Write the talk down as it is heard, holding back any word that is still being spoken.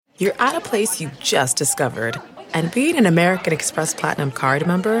you're at a place you just discovered. And being an American Express Platinum card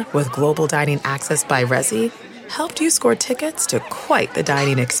member with global dining access by Resi helped you score tickets to quite the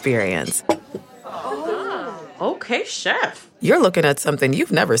dining experience. Oh, okay, chef. You're looking at something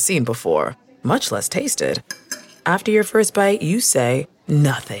you've never seen before, much less tasted. After your first bite, you say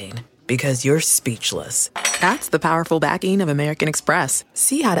nothing because you're speechless. That's the powerful backing of American Express.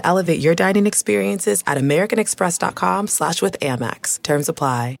 See how to elevate your dining experiences at americanexpress.com/withAmex. Terms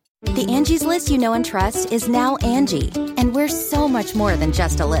apply. The Angie's List you know and trust is now Angie, and we're so much more than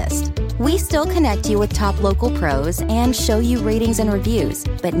just a list. We still connect you with top local pros and show you ratings and reviews,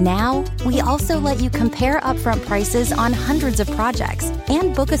 but now we also let you compare upfront prices on hundreds of projects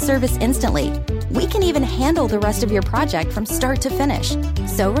and book a service instantly. We can even handle the rest of your project from start to finish.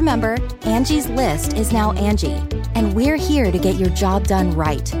 So remember, Angie's List is now Angie, and we're here to get your job done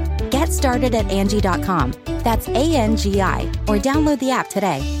right. Get started at Angie.com. That's ANGI, or download the app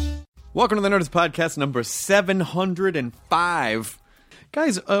today. Welcome to the Nerdist Podcast number 705.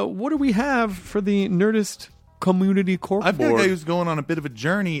 Guys, what do we have for the Nerdist Community Corp I've got a Board? guy who's going on a bit of a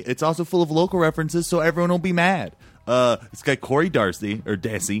journey. It's also full of local references, so everyone will be mad. This guy, Corey Darcy,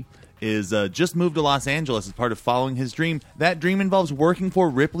 is just moved to Los Angeles as part of following his dream. That dream involves working for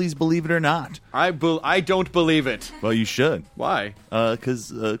Ripley's Believe It or Not. I don't believe it. Well, you should. Why?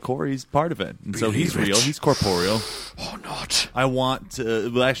 Because Corey's part of it. And so he's real. He's corporeal. Oh, not. I want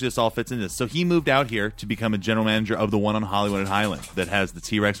to... Well, actually, this all fits into this. So he moved out here to become a general manager of the one on Hollywood and Highland that has the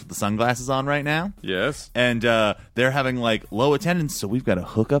T-Rex with the sunglasses on right now. Yes. And they're having, low attendance, so we've got to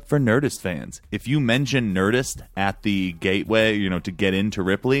hook up for Nerdist fans. If you mention Nerdist at the gateway, to get into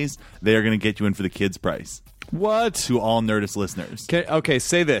Ripley's, they are going to get you in for the kids' price. What? To all Nerdist listeners. Okay,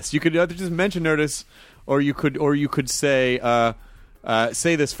 say this. You could either just mention Nerdist, or you could say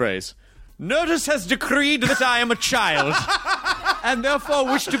this phrase. Nerdist has decreed that I am a child, and therefore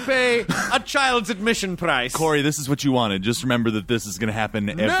wish to pay a child's admission price. Corey, this is what you wanted. Just remember that this is going to happen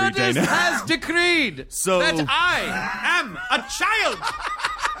every day now. Nerdist has decreed that I am a child,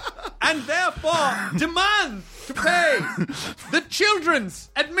 and therefore demand to pay the children's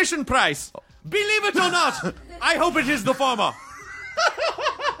admission price. Believe it or not, I hope it is the former.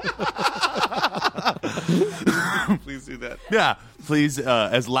 Please do that. Yeah, please,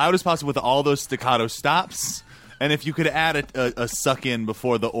 as loud as possible with all those staccato stops. And if you could add a suck in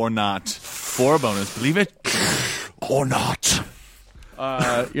before the or not for a bonus, believe it or not.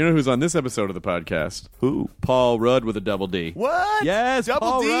 You know who's on this episode of the podcast? Who? Paul Rudd with a double D. What? Yes, Double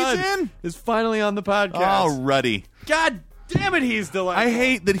Paul D's Rudd in? is finally on the podcast. Oh, Ruddy. God damn it, he's delightful. I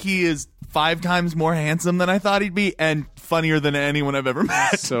hate that he is 5 times more handsome than I thought he'd be and funnier than anyone I've ever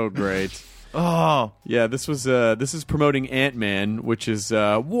met. So great. Oh. Yeah, this is promoting Ant-Man, which is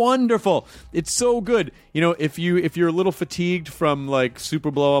wonderful. It's so good. If you're a little fatigued from super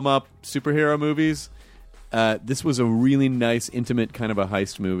blow 'em up superhero movies, this was a really nice, intimate kind of a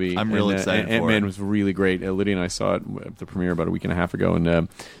heist movie. I'm really excited for it. Ant-Man was really great. Lydia and I saw it at the premiere about a week and a half ago, and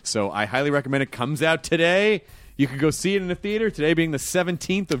so I highly recommend it. Comes out today. You could go see it in the theater, today being the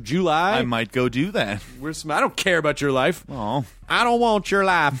 17th of July. I might go do that. I don't care about your life. Oh. I don't want your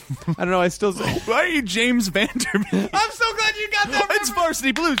life. I don't know, I still say... Why are you James Vanderbeek? I'm so glad you got that. It's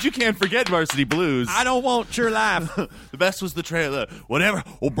Varsity Blues. You can't forget Varsity Blues. I don't want your life. The best was the trailer. Whatever.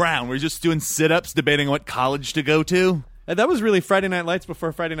 Oh, Brown, we're just doing sit-ups, debating what college to go to. And that was really Friday Night Lights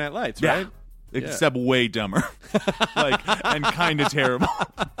before Friday Night Lights, right? Except way dumber. And kind of terrible.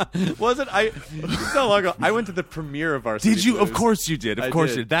 Was it? So long ago. I went to the premiere of Varsity Did you? Blues. Of course you did. Of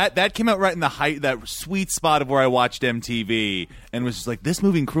course you did. That came out right in the height, that sweet spot of where I watched MTV and was just like, this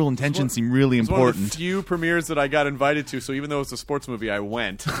movie and Cruel Intentions seem really important. It was one of the few premieres that I got invited to, so even though it's a sports movie, I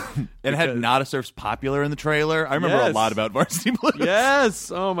went. And had Nada Surf's Popular in the trailer. I remember a lot about Varsity Blues.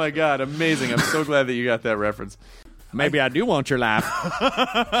 Yes. Oh, my God. Amazing. I'm so glad that you got that reference. Maybe I do want your life.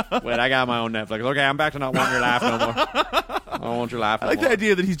 Wait, I got my own Netflix. Okay, I'm back to not wanting your life no more. I don't want your life no I like more. the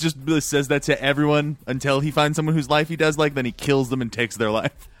idea that he just says that to everyone until he finds someone whose life he does like, then he kills them and takes their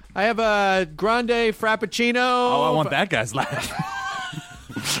life. I have a grande frappuccino. Oh, I want that guy's life.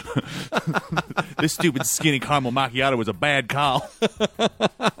 This stupid skinny caramel macchiato was a bad call.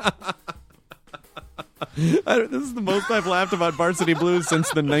 This is the most I've laughed about Varsity Blues since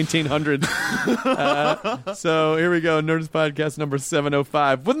the 1900s. So here we go, Nerdist Podcast number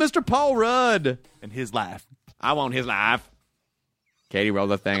 705 with Mr. Paul Rudd. And his life. I want his life. Katie, roll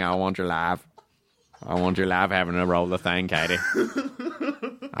the thing. I want your life. I want your life having to roll the thing, Katie.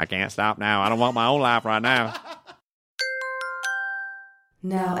 I can't stop now. I don't want my own life right now.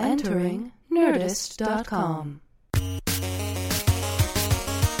 Now entering Nerdist.com.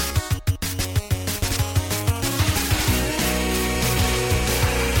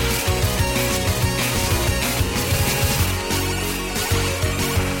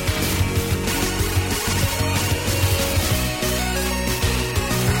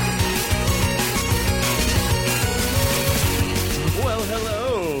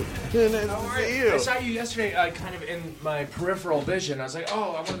 Hello. Nice to see you. I saw you yesterday, kind of in my peripheral vision. I was like,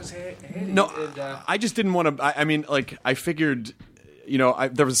 oh, I want to say hey. No, And, I just didn't want to. I mean, like, I figured,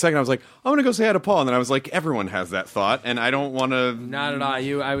 there was a second I was like, I'm going to go say hi to Paul. And then I was like, everyone has that thought, and I don't want to. not at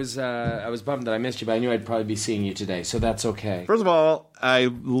all. I was bummed that I missed you, but I knew I'd probably be seeing you today, so that's okay. First of all,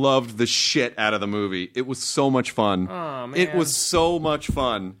 I loved the shit out of the movie. It was so much fun. Oh, man. It was so much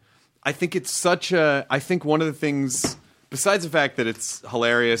fun. I think it's such a. I think one of the things, besides the fact that it's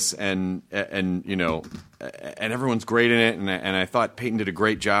hilarious and everyone's great in it, and I thought Peyton did a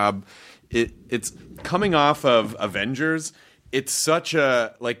great job. It's coming off of Avengers. It's such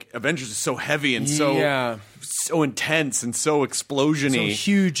a Avengers is so heavy and so intense and so explosion-y. So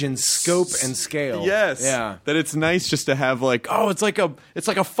huge in scope and scale. Yes. Yeah. That it's nice just to have it's like a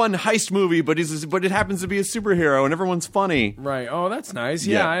fun heist movie, but it happens to be a superhero and everyone's funny. Right. Oh, that's nice.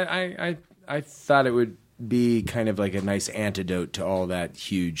 Yeah. I thought it would be kind of like a nice antidote to all that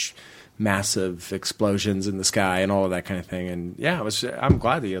huge, massive explosions in the sky and all of that kind of thing. And yeah, I'm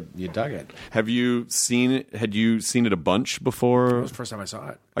glad that you dug it. Have you seen it? Had you seen it a bunch before? It was the first time I saw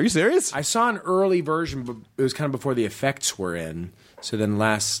it. Are you serious? I saw an early version, but it was kind of before the effects were in. So then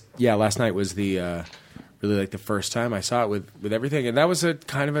last night was the really like the first time I saw it with everything, and that was a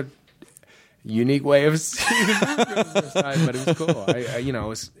kind of a unique way of seeing it the first time, but it was cool.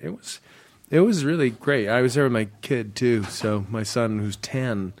 It was really great. I was there with my kid too, so my son who's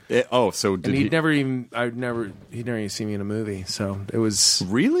 10. He'd never even seen me in a movie, so it was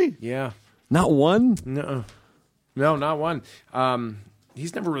really? Yeah. Not one? No, not one.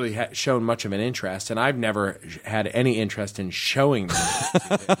 He's never really shown much of an interest, and I've never had any interest in showing them.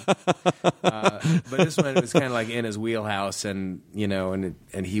 But this one was kind of like in his wheelhouse, and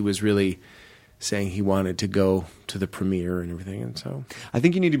and he was really saying he wanted to go to the premiere and everything, and so I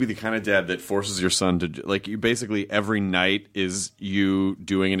think you need to be the kind of dad that forces your son to you basically every night is you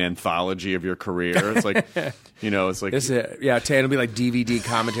doing an anthology of your career. It's like it's like Tan will be like DVD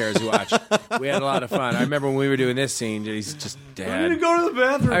commentaries we watch. We had a lot of fun. I remember when we were doing this scene. He's just, Dad, I'm gonna go to the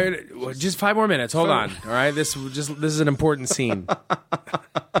bathroom. Just 5 more minutes. Hold on. All right, this is an important scene.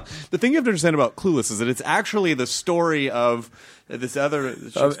 The thing you have to understand about Clueless is that it's actually the story of this other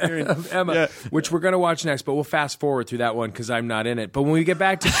Shakespearean of Emma, which we're going to watch next, but we'll fast forward through that one because I'm not in it. But when we get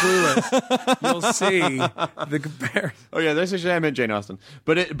back to Clueless, you'll see the comparison. Oh yeah, that's actually I meant Jane Austen,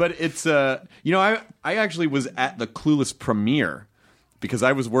 but it's I actually was at the Clueless premiere because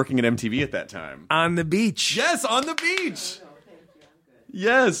I was working at MTV at that time on the beach. Yes, on the beach.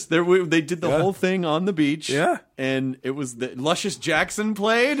 Yes, they did the whole thing on the beach. Yeah, and it was Luscious Jackson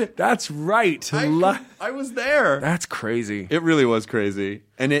played. That's right. I was there. That's crazy. It really was crazy,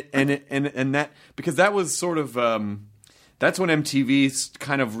 and that because that was sort of that's when MTV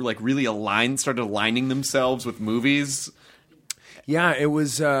kind of like really started aligning themselves with movies. Yeah, it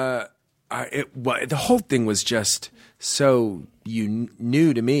was. The whole thing was just so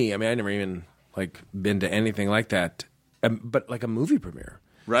new to me. I mean, I never even been to anything like that. But like a movie premiere,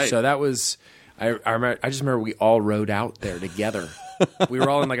 right? So that was, I just remember we all rode out there together. We were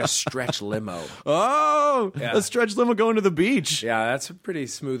all in like a stretch limo. Oh, yeah. A stretch limo going to the beach. Yeah, that's a pretty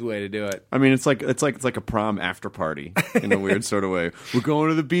smooth way to do it. I mean, it's like a prom after party in a weird sort of way. We're going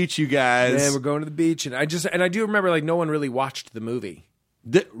to the beach, you guys. Yeah, we're going to the beach, and I do remember no one really watched the movie.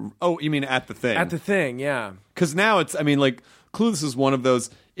 You mean at the thing? At the thing, yeah. Because now Clueless is one of those.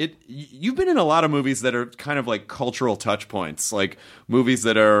 You've been in a lot of movies that are kind of like cultural touch points, like movies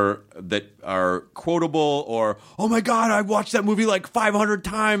that are quotable or oh my god, I watched that movie like 500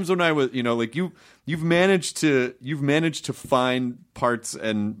 times when I was you've managed to find parts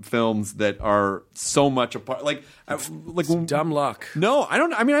and films that are so much apart like dumb luck. No,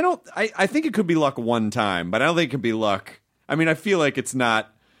 I think it could be luck one time, but I don't think it could be luck. I mean, I feel like it's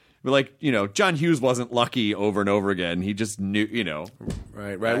not. But John Hughes wasn't lucky over and over again. He just knew,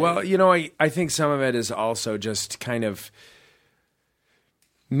 Right. Well, I think some of it is also just kind of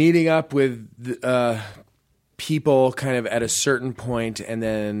meeting up with people kind of at a certain point, and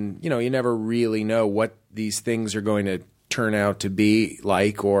then, you never really know what these things are going to turn out to be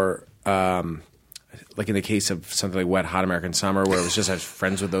like, or like in the case of something like Wet Hot American Summer, where it was just I was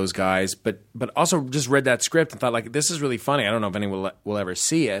friends with those guys, but also just read that script and thought this is really funny. I don't know if anyone will ever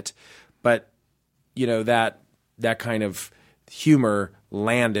see it, but that kind of humor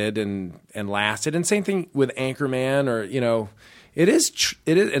landed and lasted. And same thing with Anchorman, or it is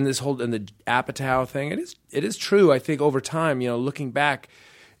and this whole and the Apatow thing. It is true. I think over time, looking back,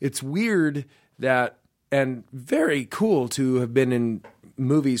 it's weird that and very cool to have been in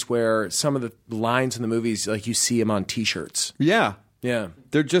movies where some of the lines in the movies, like you see them on T-shirts. Yeah, yeah,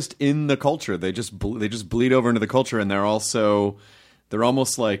 they're just in the culture. They just bleed over into the culture, and they're also they're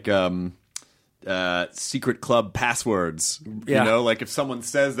almost like secret club passwords. Yeah. You know, like if someone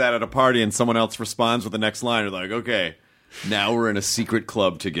says that at a party and someone else responds with the next line, you're like, okay, now we're in a secret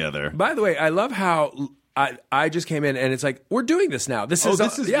club together. By the way, I love how I just came in and it's like, we're doing this now. This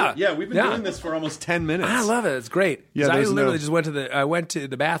is yeah, we've been doing this for almost 10 minutes. I love it. It's great. Yeah, I literally just went to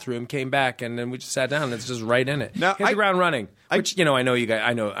the bathroom, came back, and then we just sat down. And it's just right in it. Now, Hit the ground running. Which I know you guys.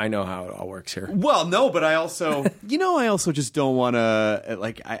 I know how it all works here. Well, no, but I also, I also just don't want to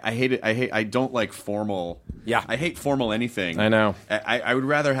like. I hate it. I don't like formal. Yeah, I hate formal anything. I know. I would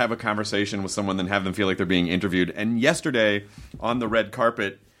rather have a conversation with someone than have them feel like they're being interviewed. And yesterday on the red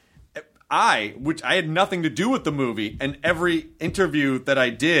carpet, which I had nothing to do with the movie, and every interview that I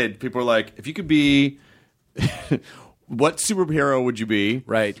did, people were like, if you could be, what superhero would you be?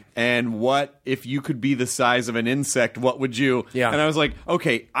 Right. And what, if you could be the size of an insect, what would you? Yeah. And I was like,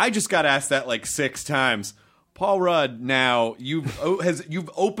 okay, I just got asked that like 6 times. Paul Rudd, now you've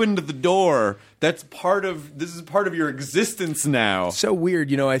opened the door. This is part of your existence now. So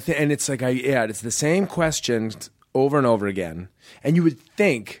weird, and it's like it's the same questions over and over again, and you would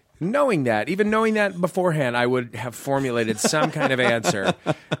think, knowing that beforehand, I would have formulated some kind of answer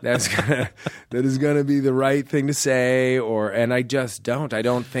that is gonna be the right thing to say, and I just don't. I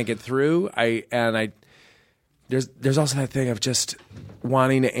don't think it through. There's also that thing of just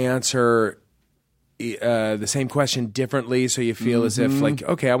wanting to answer the same question differently, so you feel as if like,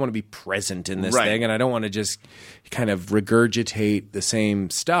 okay, I want to be present in this thing, and I don't want to just kind of regurgitate the same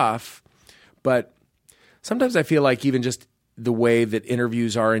stuff. But sometimes I feel like even just the way that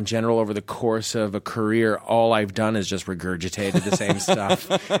interviews are in general over the course of a career, all I've done is just regurgitated the same stuff,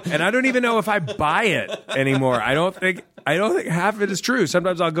 and I don't even know if I buy it anymore. I don't think half of it is true.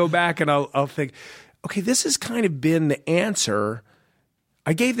 Sometimes I'll go back and I'll think, okay, this has kind of been the answer.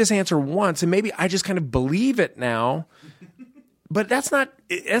 I gave this answer once, and maybe I just kind of believe it now. But that's not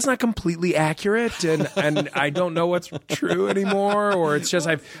completely accurate, and I don't know what's true anymore, or it's just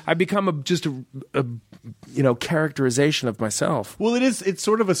I've become just a characterization of myself. Well, it's just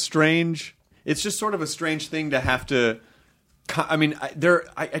sort of a strange thing to have to. I mean, I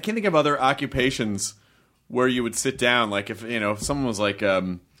can't think of other occupations where you would sit down, like if someone was like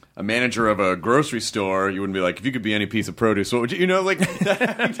a manager of a grocery store, you wouldn't be like, if you could be any piece of produce, what would you, like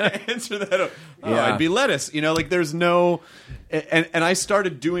to answer that? I'd be lettuce. Like there's no, and I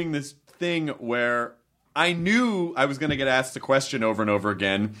started doing this thing where I knew I was going to get asked a question over and over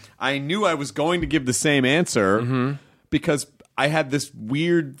again. I knew I was going to give the same answer because I had this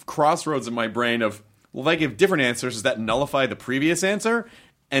weird crossroads in my brain of, well, if I give different answers, does that nullify the previous answer?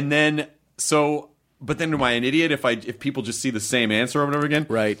 And then but then am I an idiot if people just see the same answer over and over again?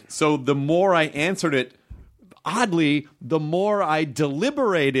 Right. So the more I answered it, oddly, the more I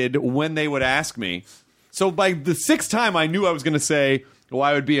deliberated when they would ask me. So by the 6th time, I knew I was going to say, well,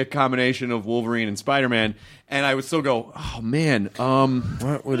 I would be a combination of Wolverine and Spider-Man, and I would still go, oh man,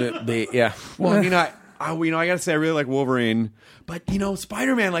 what would it be? Yeah. Well, I got to say I really like Wolverine, but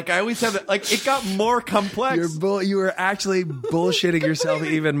Spider-Man, like I always have that. Like it got more complex. You were actually bullshitting yourself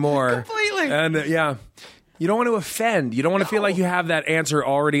even more. Completely. And you don't want to offend. You don't want to feel like you have that answer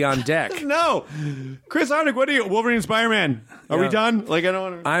already on deck. No, Chris Hardwick, what are you? Wolverine and Spider-Man. Are we done? Like I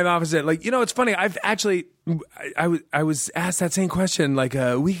don't want to. I'm opposite. Like it's funny. I've actually I was asked that same question like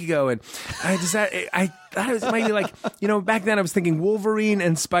a week ago, and I thought it was maybe like back then I was thinking Wolverine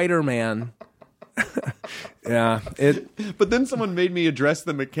and Spider-Man. Yeah. But then someone made me address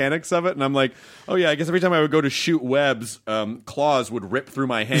the mechanics of it, and I'm like, oh yeah, I guess every time I would go to shoot webs, claws would rip through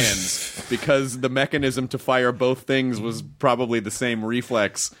my hands because the mechanism to fire both things was probably the same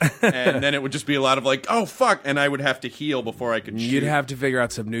reflex, and then it would just be a lot of like, oh fuck, and I would have to heal before I could shoot. You'd have to figure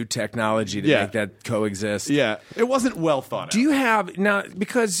out some new technology to make that coexist. Yeah. It wasn't well thought out. Do you have, now,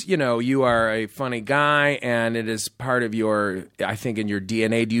 because, you are a funny guy, and it is part of your, I think, in your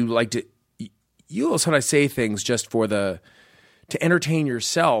DNA, do you like to, you'll sometimes say things just to entertain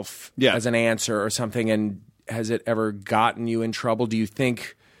yourself as an answer or something, and has it ever gotten you in trouble? Do you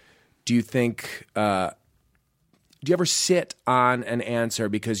ever sit on an answer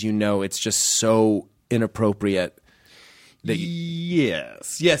because it's just so inappropriate?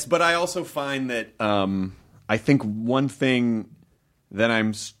 Yes, but I also find that I think one thing that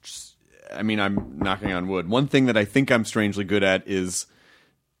I'm knocking on wood. One thing that I think I'm strangely good at is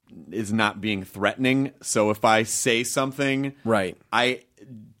not being threatening. So if I say something, right, I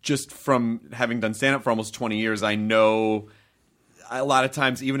just from having done stand-up for almost 20 years, I know a lot of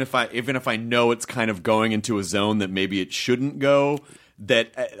times, even if I know it's kind of going into a zone that maybe it shouldn't go,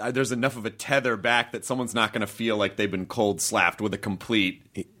 that there's enough of a tether back that someone's not going to feel like they've been cold slapped with a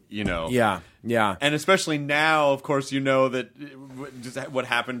complete Yeah. And especially now, of course, that just what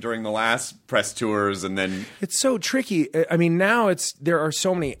happened during the last press tours, and then it's so tricky. I mean, now there are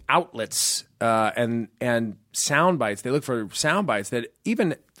so many outlets and sound bites. They look for sound bites that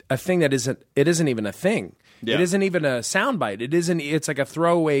even a thing that isn't even a thing. Yeah. It isn't even a sound bite. It's like a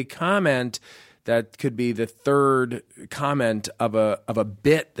throwaway comment that could be the third comment of a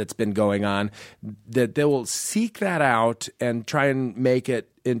bit that's been going on, that they will seek that out and try and make it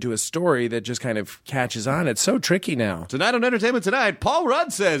into a story that just kind of catches on. It's so tricky now. Tonight on Entertainment Tonight, Paul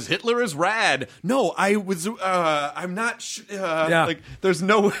Rudd says Hitler is rad. No, I'm not. Like, there's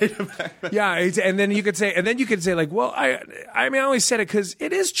no way to back that. Yeah, and then you could say, like, well, I mean, I only said it because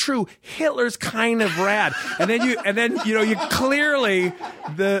it is true. Hitler's kind of rad, and then you clearly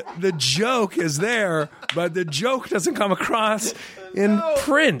the joke is there, but the joke doesn't come across in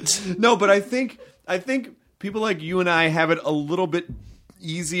print. No, but I think people like you and I have it a little bit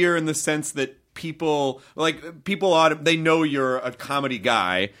easier in the sense that people they know you're a comedy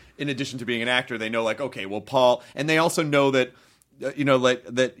guy in addition to being an actor. They know, like, okay, well, Paul, and they also know that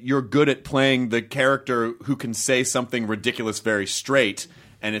that you're good at playing the character who can say something ridiculous very straight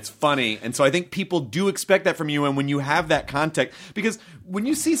and it's funny. And so I think people do expect that from you. And when you have that context, because when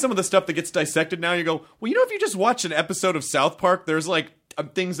you see some of the stuff that gets dissected now, you go, well, if you just watch an episode of South Park, there's like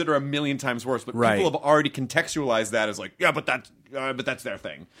things that are a million times worse, but right. People have already contextualized that as like, yeah, but that's their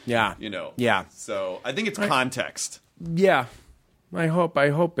thing. Yeah. Yeah. So I think it's context. Yeah. I hope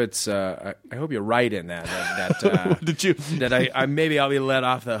it's. I hope you're right in that. Did you? That I maybe I'll be let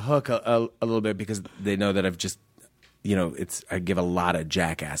off the hook a little bit because they know that I've just. I give a lot of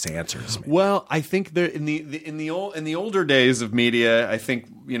jackass answers. Maybe. Well, I think there in the older days of media, I think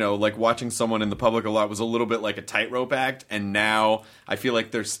like watching someone in the public a lot was a little bit like a tightrope act, and now I feel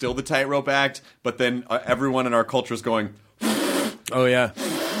like there's still the tightrope act, but then everyone in our culture is going, oh yeah,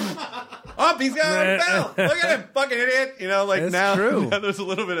 oh, he's got a bell. Look at him, fucking idiot. That's now, true. Now there's a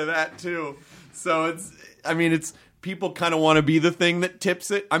little bit of that too. So it's. People kind of want to be the thing that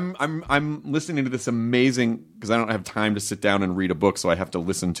tips it. I'm listening to this amazing, because I don't have time to sit down and read a book, so I have to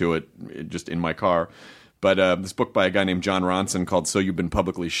listen to it just in my car. But this book by a guy named John Ronson called "So You've Been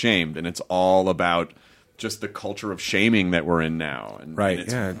Publicly Shamed," and it's all about just the culture of shaming that we're in now. And, right?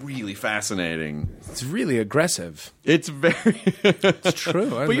 And it's really fascinating. It's really aggressive. It's very. It's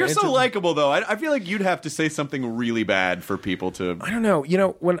true. But you're so likable, though. I feel like you'd have to say something really bad for people to. I don't know.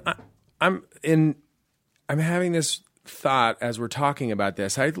 When I'm having this thought as we're talking about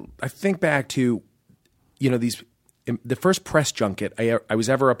this. I think back to, the first press junket I was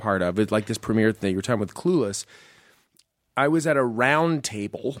ever a part of. It's like this premiere thing you were talking with Clueless. I was at a round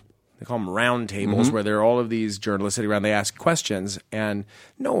table. They call them round tables, where there are all of these journalists sitting around. They ask questions, and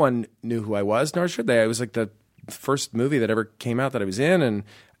no one knew who I was, nor should they. I was like the first movie that ever came out that I was in,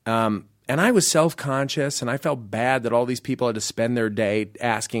 and I was self-conscious, and I felt bad that all these people had to spend their day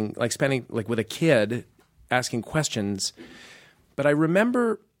spending with a kid, asking questions. But I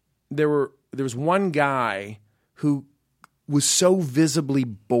remember there was one guy who was so visibly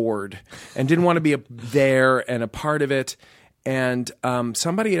bored and didn't want to be there and a part of it. And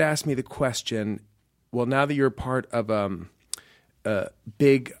somebody had asked me the question, well, now that you're part of a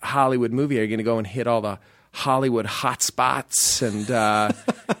big Hollywood movie, are you going to go and hit all the Hollywood hotspots?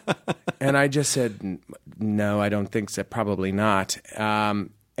 And I just said, no, I don't think so. Probably not. And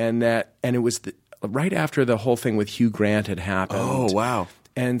it was right after the whole thing with Hugh Grant had happened. Oh, wow.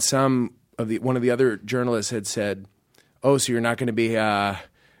 And one of the other journalists had said, oh, so you're not going to be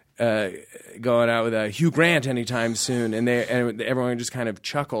going out with Hugh Grant anytime soon? And everyone just kind of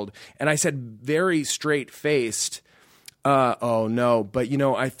chuckled. And I said, very straight-faced, oh, no, but,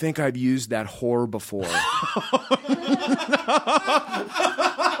 I think I've used that whore before.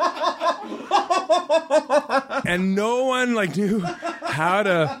 And no one knew how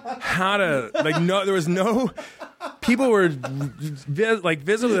to no, there was no. People were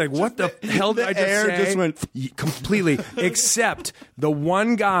visibly what the hell did I just say? Just went completely. Except the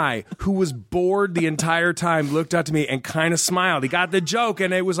one guy who was bored the entire time looked up to me and kind of smiled. He got the joke,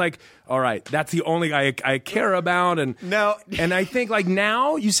 and it was like, all right, that's the only guy I care about. And now, and I think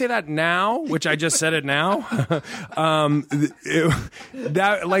now you say that now, which I just said it now.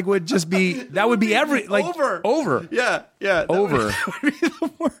 That would just be over. Yeah. Over. That would be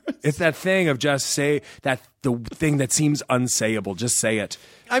the worst. It's that thing of just say that the thing that seems unsayable. Just say it.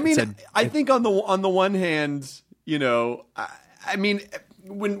 I mean, I think on the one hand, I mean,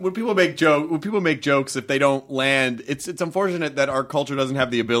 when people make jokes, if they don't land, it's unfortunate that our culture doesn't have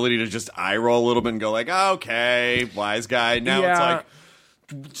the ability to just eye roll a little bit and go like, okay, wise guy. Now It's like,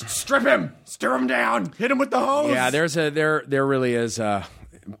 strip him, stir him down, hit him with the hose. Yeah, there really is.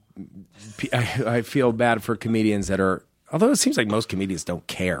 I feel bad for comedians that are. Although it seems like most comedians don't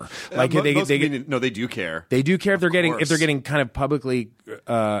care. Like they do care. They do care if they're getting kind of publicly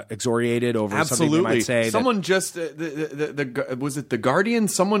excoriated over something they might say. Someone just was it The Guardian?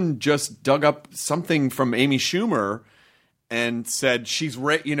 Someone just dug up something from Amy Schumer and said she's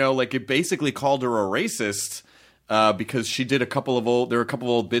it basically called her a racist because she did there were a couple of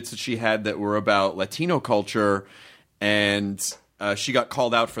old bits that she had that were about Latino culture and. She got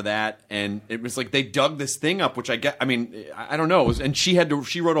called out for that, and it was like they dug this thing up, which I don't know. And she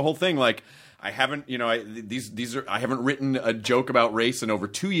wrote a whole thing like, I haven't written a joke about race in over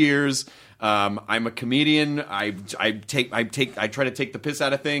 2 years. I'm a comedian. I try to take the piss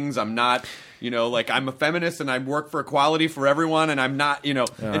out of things. I'm not, I'm a feminist and I work for equality for everyone, and I'm not,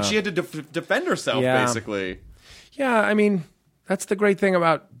 and she had to defend herself basically. Yeah, I mean, that's the great thing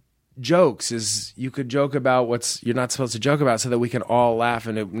about jokes is you could joke about what's you're not supposed to joke about so that we can all laugh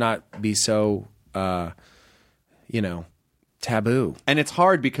and it not be so taboo. And it's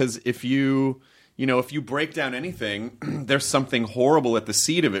hard because if you break down anything, there's something horrible at the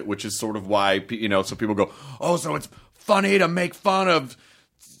seed of it, which is sort of why so people go, oh, so it's funny to make fun of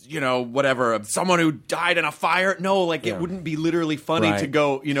whatever, someone who died in a fire. No, it wouldn't be literally funny to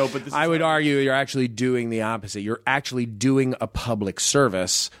go, but this I would argue you're actually doing the opposite. You're actually doing a public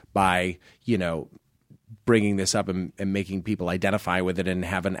service by, bringing this up and making people identify with it and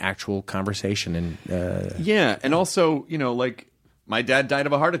have an actual conversation. And yeah. And also, my dad died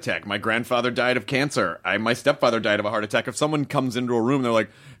of a heart attack. My grandfather died of cancer. My stepfather died of a heart attack. If someone comes into a room, they're like,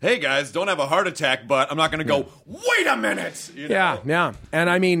 hey, guys, don't have a heart attack, but I'm not going to go, wait a minute. Yeah. And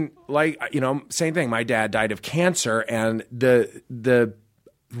I mean, same thing. My dad died of cancer, and the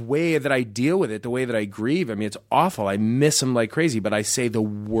way that I deal with it, the way that I grieve, I mean, it's awful. I miss him like crazy, but I say the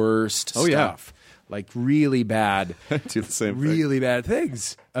worst stuff. Yeah. Like really bad, do the same really bad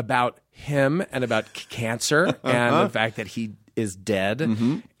things about him and about cancer and the fact that he is dead,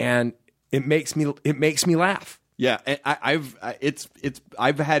 and it makes me laugh. Yeah, I've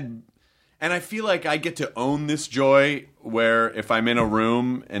had, and I feel like I get to own this joy where if I'm in a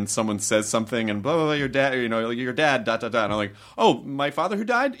room and someone says something and blah blah blah, your dad, your dad, dot dot dot, and I'm like, oh, my father who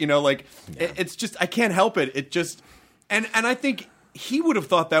died, it's just I can't help it. It just, and I think he would have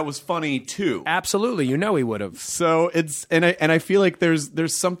thought that was funny too. Absolutely, he would have. So it's and I feel like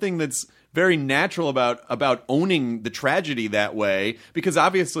there's something that's very natural about owning the tragedy that way, because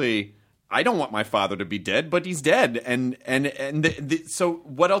obviously I don't want my father to be dead, but he's dead, and so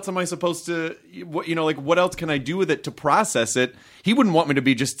what else am I supposed to what else can I do with it to process it? He wouldn't want me to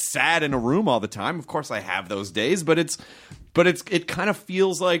be just sad in a room all the time. Of course, I have those days, but it kind of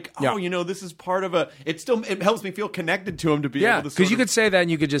feels like, this is part of it helps me feel connected to him to be able to. Because you could say that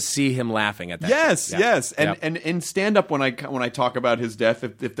and you could just see him laughing at that. Yes. And in stand up when I talk about his death,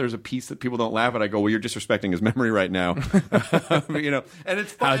 if there's a piece that people don't laugh at, I go, well, you're disrespecting his memory right now. And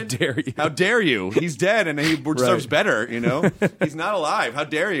it's fun. How dare you? How dare you? He's dead and he deserves better, He's not alive. How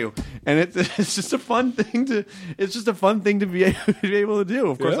dare you? And it's just a fun thing to be able to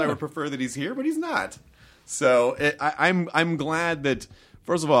do. Of course, I would prefer that he's here, but he's not. So I'm glad that,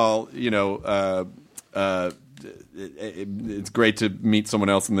 first of all, it's great to meet someone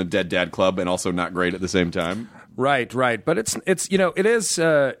else in the Dead Dad Club, and also not great at the same time. Right. But it is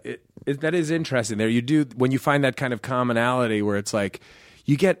that is interesting. There, you do when you find that kind of commonality where it's like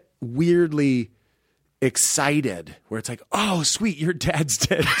you get weirdly excited, where it's like, oh, sweet, your dad's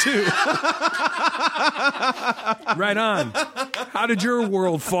dead too. Right on. How did your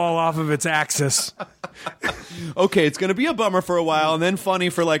world fall off of its axis? Okay, it's going to be a bummer for a while, and then funny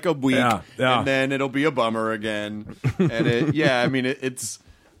for like a week, and then it'll be a bummer again. And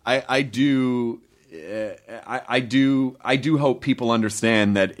I do hope people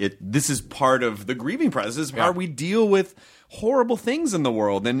understand that this is part of the grieving process. This is how we deal with horrible things in the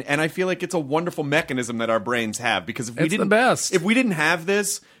world, and I feel like it's a wonderful mechanism that our brains have, because if we didn't have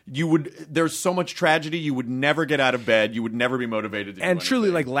this, there's so much tragedy, you would never get out of bed, you would never be motivated to do anything.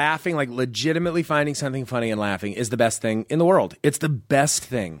 Truly, like laughing, like legitimately finding something funny and laughing is the best thing in the world. It's the best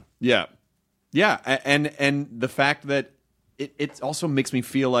thing. Yeah, and the fact that it also makes me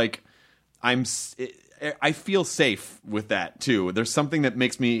feel like I feel safe with that too. There's something that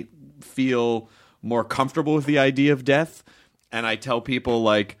makes me feel more comfortable with the idea of death. And I tell people,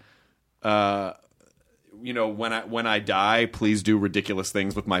 like, when I die, please do ridiculous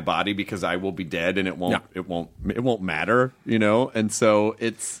things with my body, because I will be dead and it won't matter, And so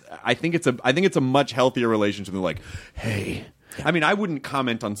I think it's a much healthier relationship than like, hey. I mean, I wouldn't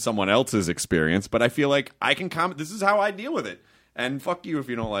comment on someone else's experience, but I feel like I can comment. This is how I deal with it, and fuck you if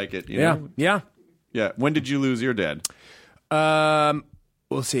you don't like it. You know? Yeah. When did you lose your dad?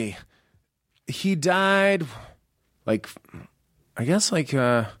 We'll see. he died like, I guess like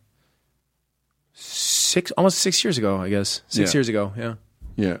almost 6 years ago, I guess. 6 years ago, yeah.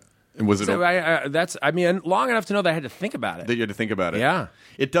 Yeah. And was it So long enough to know that I had to think about it. that you had to think about it? Yeah.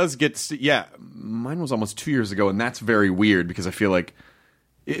 It does get... Yeah. Mine was almost 2 years ago, and that's very weird because I feel like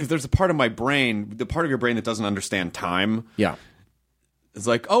if there's a part of my brain, the part of your brain that doesn't understand time... Yeah. It's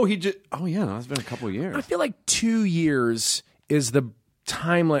like, oh, no, it's been a couple of years. I feel like 2 years is the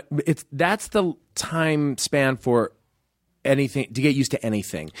time... That's the time span for anything, to get used to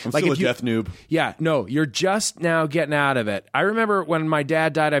anything. I'm like still if a death noob. Yeah, no, you're just now getting out of it. I remember when my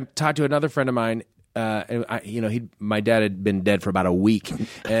dad died, I talked to another friend of mine. My dad had been dead for about a week,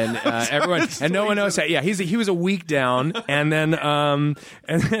 and everyone and no one knows that. Yeah, he was a week down, and then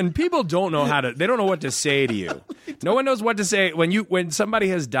people don't know they don't know what to say to you. No one knows what to say when somebody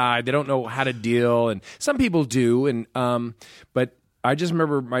has died. They don't know how to deal, and some people do. And but I just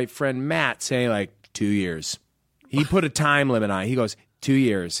remember my friend Matt saying like 2 years. He put a time limit on it. He goes, 2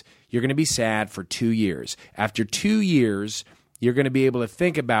 years. You're going to be sad for 2 years. After 2 years, you're going to be able to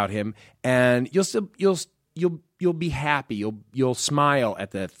think about him, and you'll be happy. You'll smile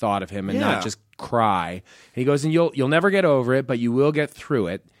at the thought of him and not just cry. And he goes, and you'll never get over it, but you will get through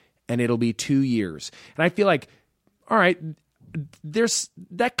it, and it'll be 2 years. And I feel like, all right,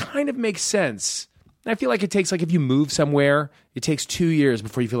 that kind of makes sense. I feel like it takes, like if you move somewhere, it takes 2 years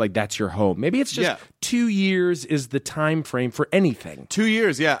before you feel like that's your home. Maybe it's just 2 years is the time frame for anything. 2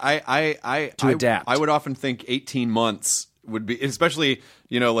 years, yeah. I adapt. I would often think 18 months would be, especially,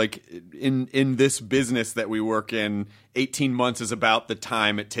 like in this business that we work in, 18 months is about the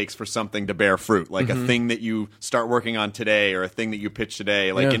time it takes for something to bear fruit. Like a thing that you start working on today or a thing that you pitch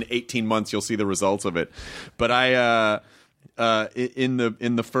today. Like in 18 months, you'll see the results of it. But in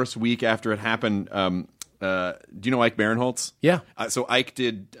the first week after it happened, do you know Ike Barinholtz? Yeah. So Ike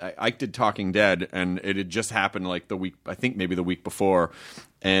did Talking Dead, and it had just happened like maybe the week before,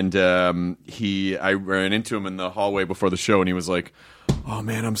 and I ran into him in the hallway before the show, and he was like, "Oh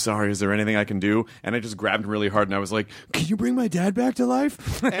man, I'm sorry. Is there anything I can do?" And I just grabbed him really hard, and I was like, "Can you bring my dad back to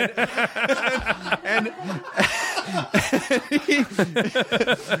life?"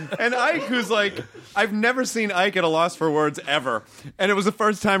 And Ike, who's like, I've never seen Ike at a loss for words ever, and it was the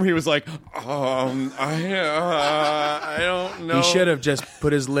first time he was like, I don't know. He should have just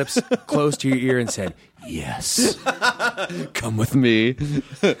put his lips close to your ear and said, "Yes, come with me.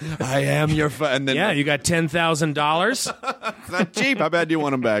 I am your and then you got $10,000. It's not cheap. How bad do you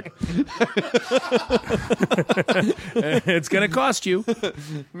want him back? It's going to cost you." I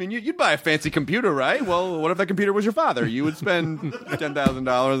mean, you'd buy a fancy computer, right? Well, what if that computer was your father? You would spend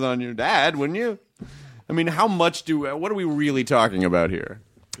 $10,000 on your dad, wouldn't you? I mean, what are we really talking about here?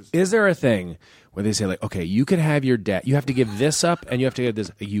 Is there a thing where they say, like, okay, you could have your dad, you have to give this up, and you have to give this,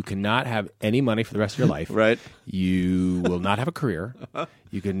 you cannot have any money for the rest of your life. Right. You will not have a career.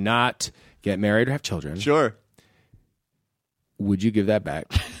 You cannot get married or have children. Sure. Would you give that back?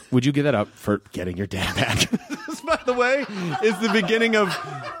 Would you give that up for getting your dad back? This, by the way, is the beginning of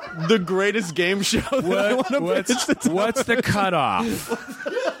the greatest game show What's the cutoff?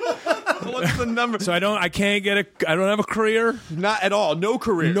 What's the number? So I don't have a career? Not at all. No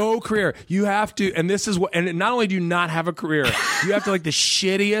career. No career. You have to, and this is what, and not only do you not have a career, you have to like the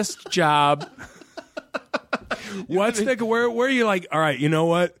shittiest job. Where are you like, all right, you know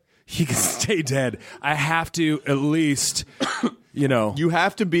what? He can stay dead. I have to at least, You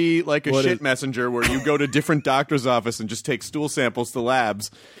have to be like a shit messenger where you go to different doctor's office and just take stool samples to labs,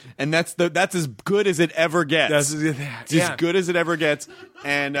 and that's as good as it ever gets. It's as good as it ever gets.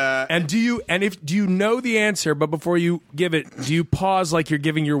 And do you know the answer? But before you give it, do you pause like you're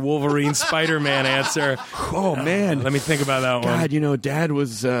giving your Wolverine Spider-Man answer? Oh man, let me think about that one. God, Dad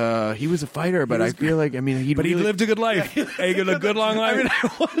was he was a fighter, but I feel like he lived a good life. He lived a good long life.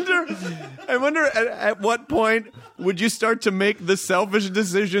 I wonder at what point would you start to make the selfish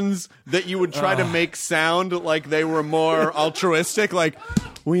decisions that you would try to make sound like they were more altruistic, like,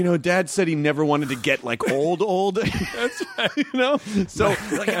 well, Dad said he never wanted to get like old. That's right, So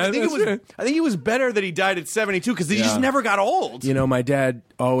like, I think it was better that he died at 72 because he just never got old. My dad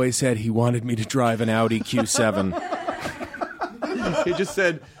always said he wanted me to drive an Audi Q7.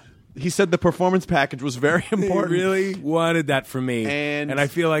 He said the performance package was very important. He really wanted that for me. And I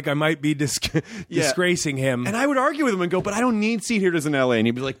feel like I might be disgracing him. And I would argue with him and go, but I don't need seat heaters in L.A. And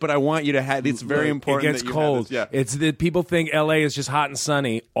he'd be like, but I want you to have, it's very important. It gets cold. It's that people think L.A. is just hot and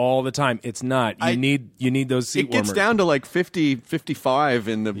sunny all the time. It's not. You need those seat warmers. It gets down to like 50, 55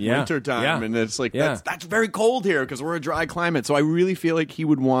 in the winter time. Yeah. And it's like, that's very cold here because we're a dry climate. So I really feel like he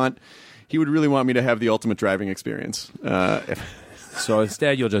would really want me to have the ultimate driving experience. So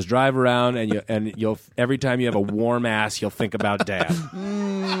instead, you'll just drive around and you'll every time you have a warm ass, you'll think about Dad.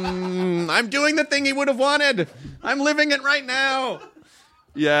 I'm doing the thing he would have wanted. I'm living it right now.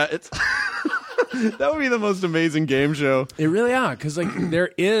 Yeah, it's that would be the most amazing game show. It really are, because like there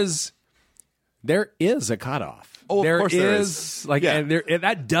is a cutoff. Oh, of course there is. Like, and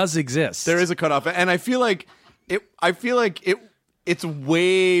that does exist. There is a cutoff, and I feel like it's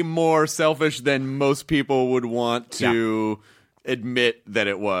way more selfish than most people would want to admit that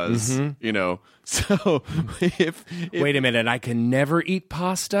it was. You know, so if wait a minute, I can never eat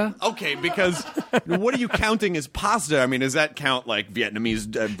pasta. Okay, because what are you counting as pasta? I mean, does that count like Vietnamese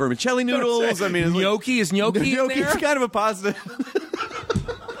vermicelli noodles? I mean, gnocchi is gnocchi. Gnocchi's kind of a pasta.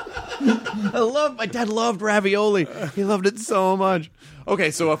 My dad loved ravioli. He loved it so much.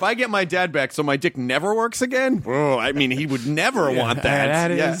 Okay, so if I get my dad back, so my dick never works again? Oh, I mean, he would never want that.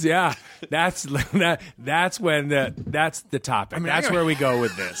 That's when that's the topic. I mean, that's where we go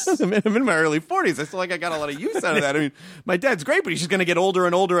with this. I'm in my early 40s. I feel like I got a lot of use out of that. I mean, my dad's great, but he's just going to get older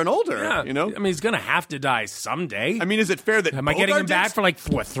and older and older. Yeah. You know? I mean, he's going to have to die someday. I mean, is it fair that am I getting him back for like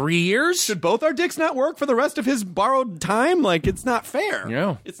 3 years? Should both our dicks not work for the rest of his borrowed time? Like, it's not fair.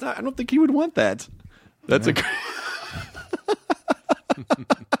 Yeah. It's not. I don't think he would want that. That's a.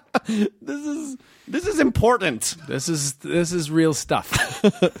 This is important. This is real stuff.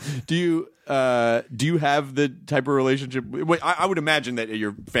 Do you have the type of relationship? Wait, I would imagine that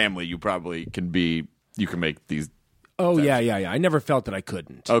your family, you can make these. Oh yeah. I never felt that I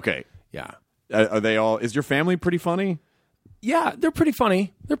couldn't. Okay. Yeah. Are they all? Is your family pretty funny? Yeah, they're pretty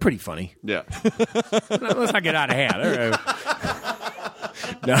funny. Yeah. Let's not get out of hand.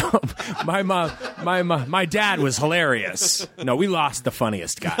 No, my dad was hilarious. No, we lost the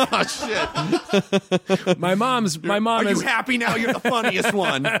funniest guy. Oh shit! My mom Are you happy now? You're the funniest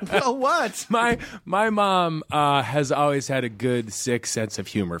one. Well, what? My mom has always had a good, sick sense of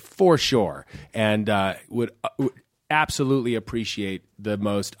humor for sure, and would absolutely appreciate the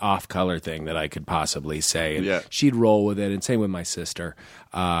most off-color thing that I could possibly say, and she'd roll with it. And same with my sister,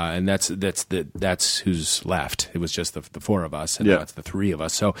 and that's who's left. It was just the four of us, and now it's the three of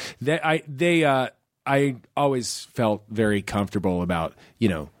us. So I always felt very comfortable about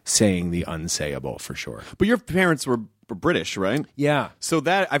saying the unsayable for sure. But your parents were British, right? Yeah. So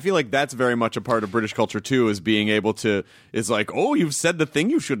that I feel like that's very much a part of British culture too, is being able to like, oh, you've said the thing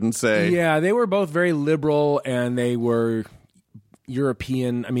you shouldn't say. Yeah, they were both very liberal and they were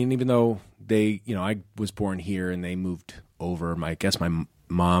European. I mean, even though I was born here and they moved over. I guess my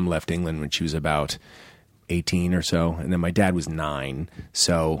mom left England when she was about 18 or so, and then my dad was 9.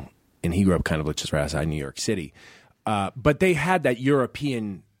 So, and he grew up kind of just right outside New York City. But they had that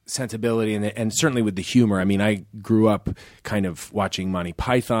European sensibility and certainly with the humor. I mean, I grew up kind of watching Monty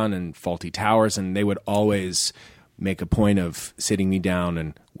Python and Fawlty Towers, and they would always make a point of sitting me down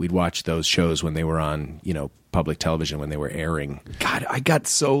and we'd watch those shows when they were on, public television, when they were airing. God, I got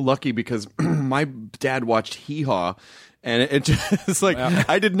so lucky because my dad watched Hee Haw. And it just like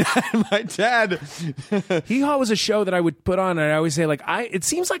I did not. My dad. Hee Haw was a show that I would put on, and I always say like, it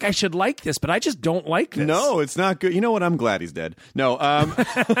seems like I should like this, but I just don't like this. No, it's not good. You know what? I'm glad he's dead. No, I'm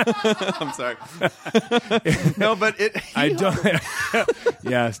sorry. No, but I don't.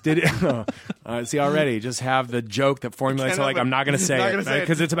 Yes, did it? See already, just have the joke that formulates like I'm not going to say it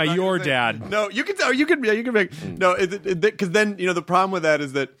because it's about your dad. No, you can tell. You can make no because then the problem with that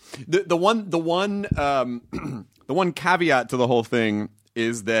is that the one caveat to the whole thing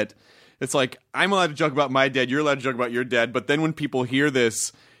is that it's like I'm allowed to joke about my dad, you're allowed to joke about your dad, but then when people hear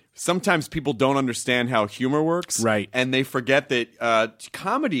this, sometimes people don't understand how humor works, right? And they forget that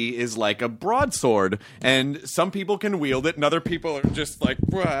comedy is like a broadsword, and some people can wield it, and other people are just like,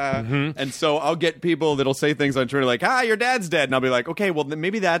 and so I'll get people that'll say things on Twitter like, your dad's dead, and I'll be like, okay, well then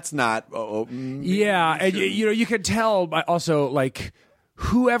maybe that's not. Yeah, and you could tell, but also like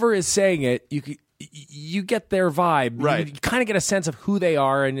whoever is saying it, you get their vibe, right? You kind of get a sense of who they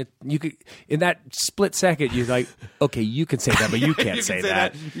are, and you could, in that split second, you're like, okay, you can say that, but you can't say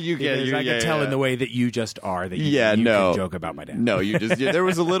that. You can. I can tell in the way that you just are that you can joke about my dad. No, you just there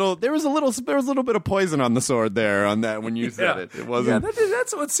was a little bit of poison on the sword there on that when you said it. It wasn't. Yeah,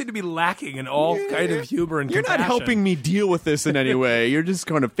 that's what seemed to be lacking in all kind of humor and You're compassion. not helping me deal with this in any way. You're just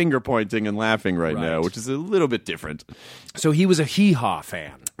kind of finger pointing and laughing right now, which is a little bit different. So he was a Hee Haw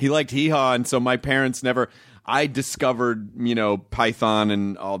fan. He liked Hee Haw, and so my parents never. I discovered, Python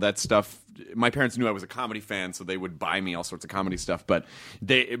and all that stuff. My parents knew I was a comedy fan, so they would buy me all sorts of comedy stuff. But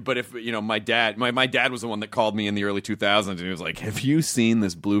if my dad was the one that called me in the early 2000s, and he was like, "Have you seen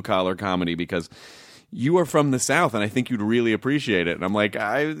this blue collar comedy?" Because you are from the South, and I think you'd really appreciate it. And I'm like,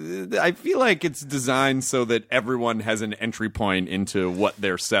 I feel like it's designed so that everyone has an entry point into what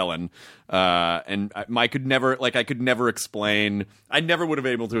they're selling. And I could never explain. I never would have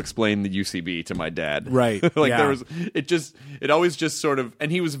been able to explain the UCB to my dad. Right. It always just sort of,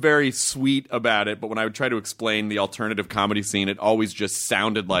 and he was very sweet about it. But when I would try to explain the alternative comedy scene, it always just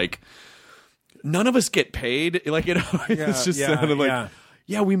sounded like none of us get paid. Like, sounded like.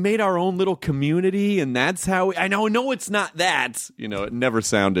 Yeah, we made our own little community, and that's how. I know it's not that. It never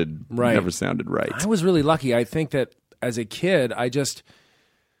sounded right. Never sounded right. I was really lucky. I think that as a kid, I just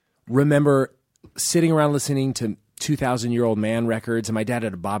remember sitting around listening to 2,000-Year-Old Man records, and my dad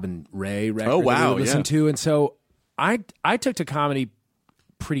had a Bob and Ray record. Oh wow, that we would listen to, and so I took to comedy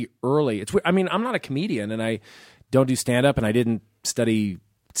pretty early. I'm not a comedian, and I don't do stand up, and I didn't study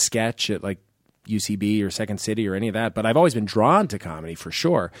sketch at like UCB or Second City or any of that, but I've always been drawn to comedy for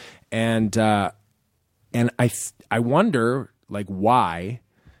sure. And I wonder like why,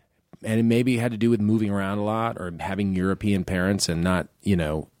 and it maybe had to do with moving around a lot or having European parents and not,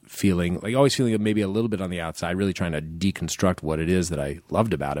 feeling maybe a little bit on the outside, really trying to deconstruct what it is that I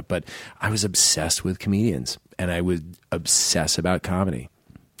loved about it. But I was obsessed with comedians and I would obsess about comedy.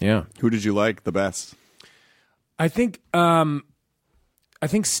 Yeah. Who did you like the best? I think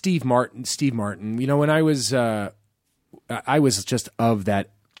Steve Martin. When I was just of that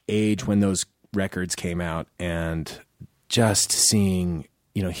age when those records came out, and just seeing,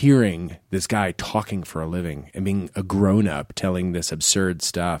 hearing this guy talking for a living and being a grown up telling this absurd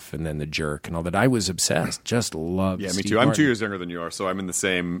stuff, and then The Jerk and all that. I was obsessed. Just loved. Yeah, me Steve too. Martin. I'm 2 years younger than you are, so I'm in the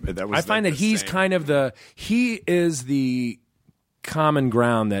same. I find that he's kind of he is the common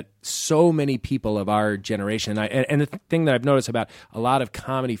ground that so many people of our generation, and the thing that I've noticed about a lot of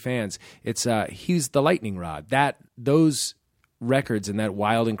comedy fans, it's he's the lightning rod. Those records and that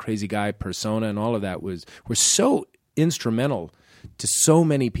wild and crazy guy persona and all of that were so instrumental to so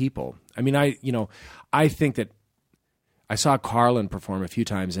many people. I mean, I think that I saw Carlin perform a few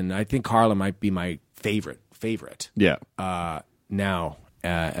times, and I think Carlin might be my favorite. Yeah. Now,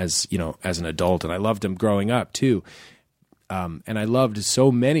 as an adult, and I loved him growing up too. And I loved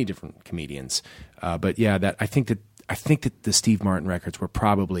so many different comedians, but yeah, I think that the Steve Martin records were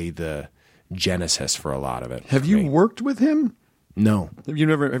probably the genesis for a lot of it. Have you worked with him? No. Have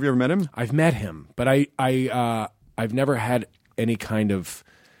you ever met him? I've met him, but I've never had any kind of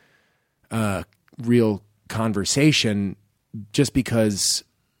real conversation, just because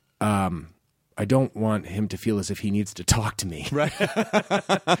I don't want him to feel as if he needs to talk to me. Right.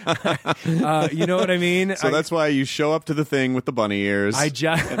 You know what I mean? So that's why you show up to the thing with the bunny ears. And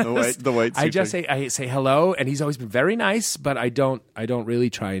the white suit. I say hello, and he's always been very nice, but I don't really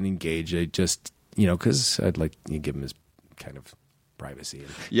try and engage. I just, because I'd like to give him his kind of privacy. And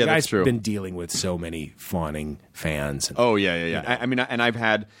yeah, the that's guy's true. Been dealing with so many fawning fans. Oh yeah.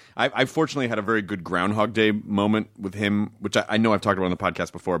 I've fortunately had a very good Groundhog Day moment with him, which I know I've talked about on the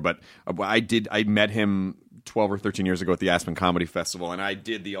podcast before, but I met him 12 or 13 years ago at the Aspen Comedy Festival, and I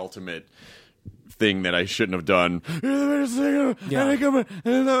did the ultimate thing that I shouldn't have done. Yeah.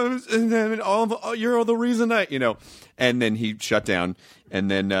 You're the reason and then he shut down,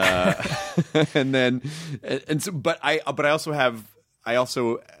 and then I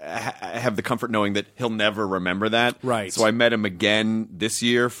also have the comfort knowing that he'll never remember that. Right. So I met him again this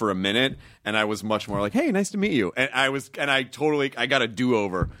year for a minute, and I was much more like, "Hey, nice to meet you." And I got a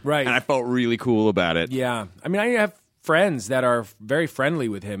do-over. Right. And I felt really cool about it. Yeah. I mean, I have friends that are very friendly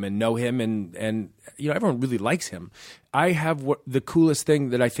with him and know him, and everyone really likes him. I have the coolest thing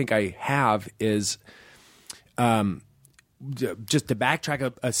that I think I have is, just to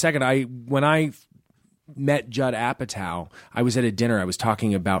backtrack a second. When I met Judd Apatow, I was at a dinner. I was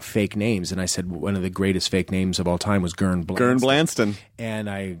talking about fake names, and I said one of the greatest fake names of all time was Gern Blanston. And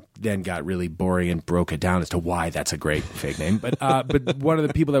I then got really boring and broke it down as to why that's a great fake name. But one of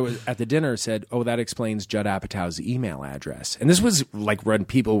the people that was at the dinner said, "Oh, that explains Judd Apatow's email address." And this was like when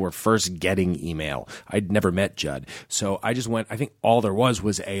people were first getting email. I'd never met Judd, so I just went. I think all there was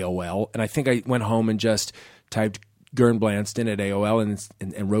AOL, and I think I went home and just typed Gern Blanston at AOL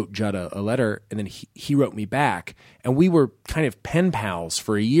and wrote Judd a letter, and then he wrote me back, and we were kind of pen pals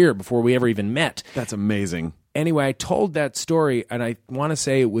for a year before we ever even met. That's amazing. Anyway, I told that story, and I want to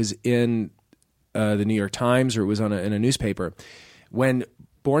say it was in the New York Times, or it was in a newspaper, when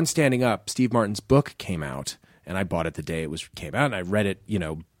Born Standing Up, Steve Martin's book, came out, and I bought it the day it came out, and I read it,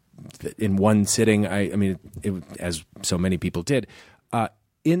 in one sitting. I mean, as so many people did.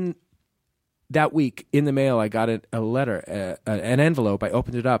 In that week, in the mail, I got a letter, an envelope. I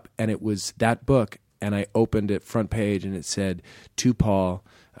opened it up, and it was that book. And I opened it front page, and it said, "To Paul,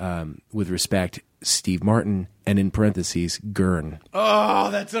 with respect, Steve Martin, and in parentheses, Gurn. Oh,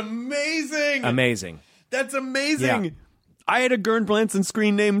 that's amazing. Amazing. That's amazing. Yeah. I had a Gurn Blanson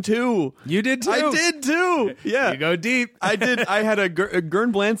screen name too. You did too. I did too. Yeah. You go deep. I did. I had a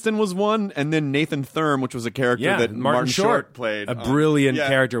Gurn Blanston was one, and then Nathan Thurm, which was a character that Martin Short played. A brilliant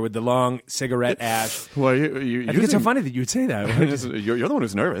character with the long cigarette ash. Well, I think it's so funny that you would say that. You're the one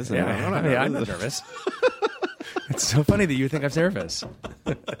who's nervous. Yeah, I'm not nervous. It's so funny that you think I'm nervous.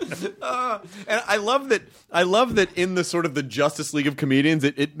 And I love that. I love that in the sort of the Justice League of comedians,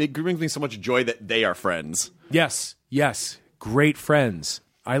 it brings me so much joy that they are friends. Yes. Great friends.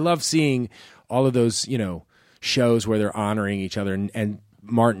 I love seeing all of those, shows where they're honoring each other, and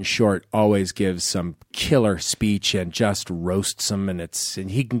Martin Short always gives some killer speech and just roasts them, and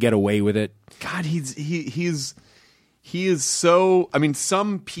he can get away with it. God, he is so. I mean,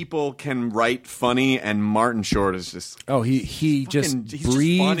 some people can write funny, and Martin Short is just. Oh, he just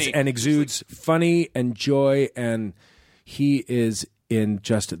breathes and exudes funny and joy, and he is in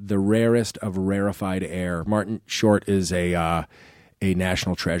just the rarest of rarefied air. Martin Short is a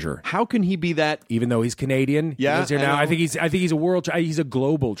national treasure. How can he be that? Even though he's Canadian, yeah. He lives here now. I think he's he's a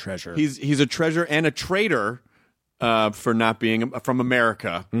global treasure. He's a treasure and a traitor. For not being from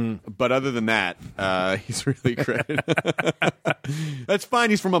America. But other than that, he's really great. That's fine.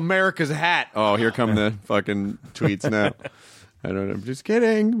 He's from America's hat. Oh, here come the fucking tweets now. I don't know. I'm just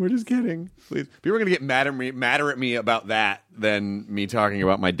kidding. We're just kidding. Please. People are going to get madder at me about that than me talking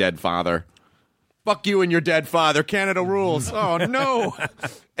about my dead father. Fuck you and your dead father. Canada rules. Oh, no.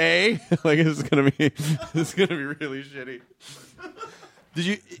 Like, this is going to be really shitty. Did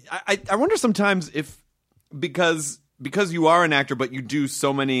you... I wonder sometimes if... Because you are an actor, but you do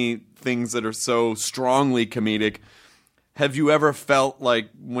so many things that are so strongly comedic, have you ever felt like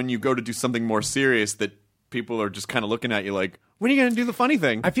when you go to do something more serious that people are just kind of looking at you like, when are you going to do the funny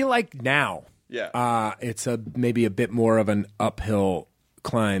thing? I feel like now, it's maybe a bit more of an uphill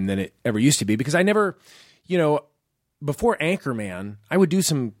climb than it ever used to be, because I never, before Anchorman, I would do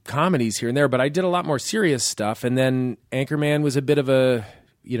some comedies here and there, but I did a lot more serious stuff, and then Anchorman was a bit of a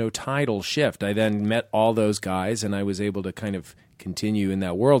tidal shift. I then met all those guys, and I was able to kind of continue in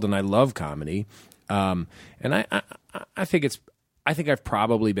that world. And I love comedy, and I think I've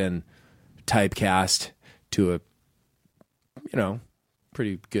probably been typecast to a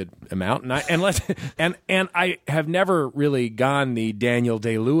pretty good amount, and I have never really gone the Daniel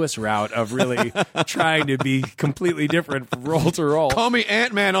Day-Lewis route of really trying to be completely different from role to role. Call me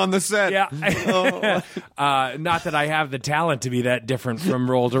Ant-Man on the set. Yeah, not that I have the talent to be that different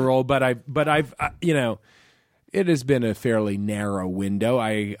from role to role, but I've it has been a fairly narrow window.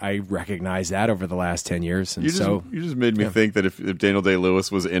 I recognize that over the last 10 years. And you just made me think that if Daniel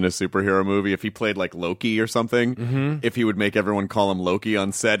Day-Lewis was in a superhero movie, if he played like Loki or something, if he would make everyone call him Loki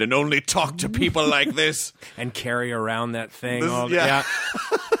on set and only talk to people like this. And carry around that thing.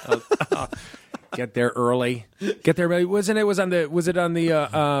 Get there early. Was it on the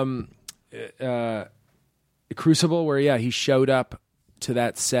Crucible where, he showed up to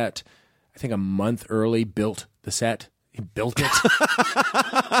that set, I think a month early, built the set. He built it.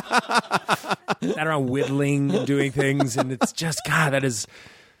 Sat around whittling, doing things, and it's just, God, that is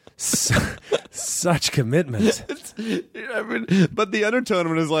such commitment. But the undertone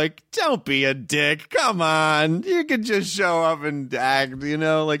of it is like, don't be a dick. Come on. You can just show up and act,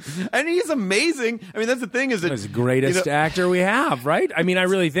 and he's amazing. I mean, that's the thing is that he's the greatest actor we have, right? I mean, I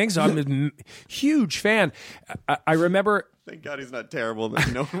really think so. I'm a huge fan. I remember... Thank God he's not terrible.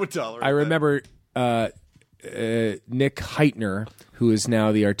 No one would tolerate I remember Nick Heitner, who is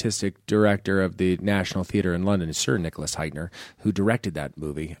now the artistic director of the National Theatre in London, Sir Nicholas Heitner, who directed that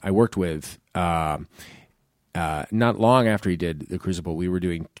movie. I worked with, not long after he did The Crucible, we were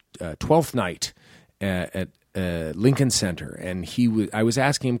doing Twelfth Night at Lincoln Center, and I was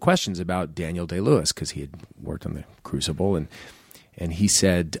asking him questions about Daniel Day-Lewis because he had worked on The Crucible, and he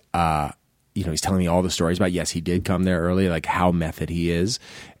said... he's telling me all the stories about, yes, he did come there early, like how method he is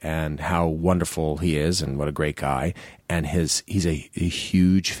and how wonderful he is and what a great guy. And he's a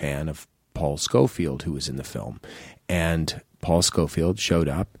huge fan of Paul Scofield, who was in the film. And Paul Scofield showed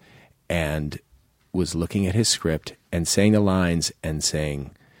up and was looking at his script and saying the lines and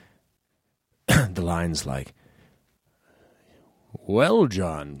saying the lines like, "Well,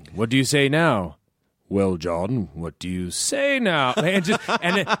 John, what do you say now? Well, John, what do you say now?" And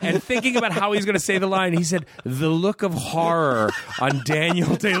thinking about how he's going to say the line, he said, the look of horror on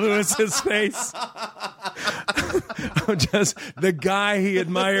Daniel Day-Lewis's face. just the guy he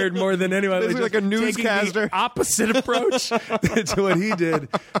admired more than anyone. Basically like a newscaster. Taking the opposite approach to what he did.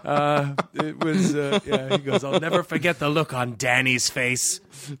 It was, he goes, I'll never forget the look on Danny's face.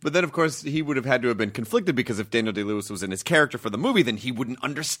 But then, of course, he would have had to have been conflicted because if Daniel Day-Lewis was in his character for the movie, then he wouldn't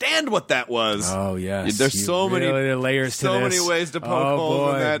understand what that was. Oh, yes. There's so many layers to this. many ways to poke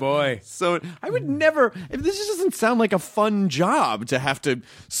holes in that. Boy. So I would never. This just doesn't sound like a fun job to have to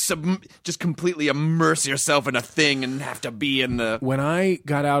just completely immerse yourself in a thing and have to be in the. When I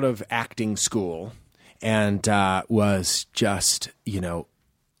got out of acting school and was just,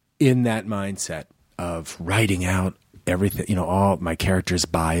 in that mindset of writing out everything, all my character's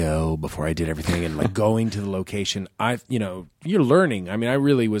bio before I did everything and like going to the location. You're learning. I mean, I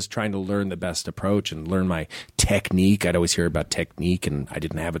really was trying to learn the best approach and learn my technique. I'd always hear about technique and I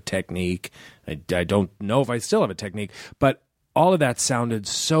didn't have a technique. I don't know if I still have a technique, but all of that sounded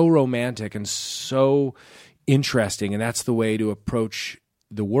so romantic and so interesting. And that's the way to approach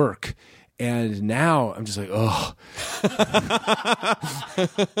the work. And now I'm just like, oh,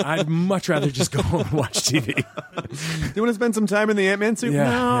 I'd much rather just go home and watch TV. Do you want to spend some time in the Ant-Man suit?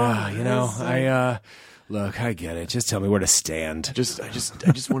 Yeah, look, I get it. Just tell me where to stand. I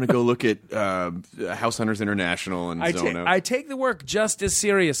just want to go look at House Hunters International and Zona. I take the work just as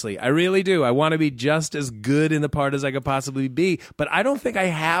seriously. I really do. I want to be just as good in the part as I could possibly be. But I don't think I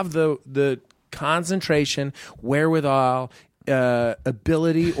have the concentration, wherewithal,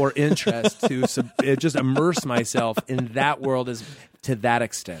 ability or interest to just immerse myself in that world to that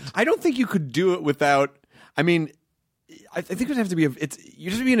extent. I don't think you could do it without. I mean, I think it would have to be.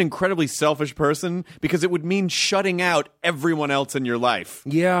 You'd have to be an incredibly selfish person because it would mean shutting out everyone else in your life.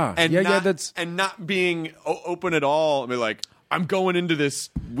 Yeah, and not being open at all. I mean, like, I'm going into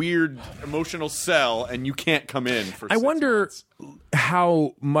this weird emotional cell, and you can't come in for. I wonder months.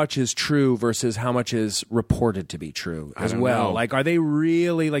 How much is true versus how much is reported to be true as well. Know. Like, are they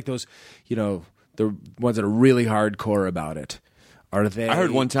really like those? The ones that are really hardcore about it. Are they? I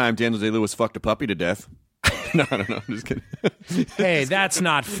heard one time Daniel Day-Lewis fucked a puppy to death. No, I don't know. I'm just kidding. Hey, that's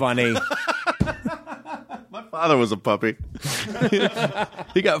not funny. My father was a puppy.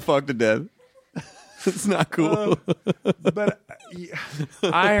 He got fucked to death. It's not cool. But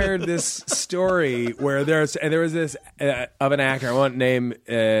I heard this story where there was this of an actor. I won't name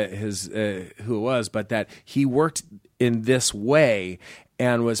who it was, but that he worked in this way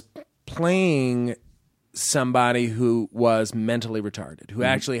and was playing somebody who was mentally retarded, who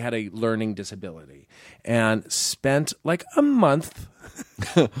actually had a learning disability, and spent like a month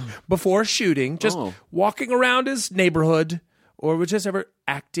before shooting just walking around his neighborhood or was just ever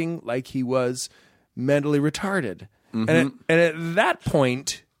acting like he was mentally retarded. And at that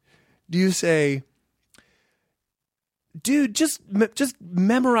point, do you say, dude, just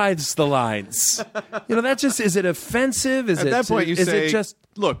memorize the lines? Is it offensive? At that point, you say, it just,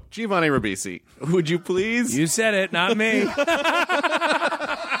 look, Giovanni Ribisi, would you please? You said it, not me.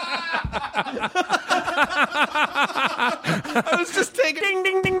 I was just taking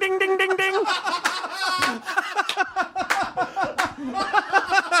ding, ding, ding, ding, ding, ding, ding.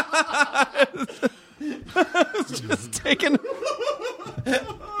 Just taking.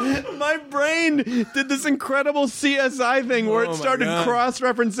 My brain did this incredible CSI thing where it started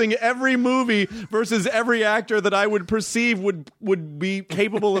cross-referencing every movie versus every actor that I would perceive would be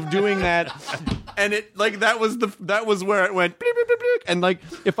capable of doing that, and it that was where it went. Bleep, bleep, bleep, bleep. And like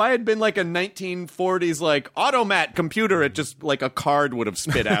if I had been like a 1940s like automat computer, it just like a card would have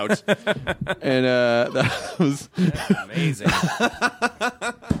spit out, and that was amazing.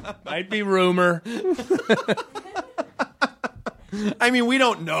 Might be rumor. I mean, we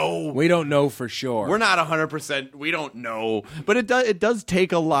don't know. We don't know for sure. We're not 100%. We don't know, but it does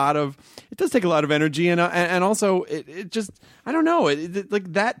take a lot of energy, and also it just I don't know.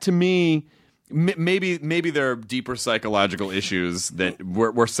 Like that to me. Maybe there are deeper psychological issues that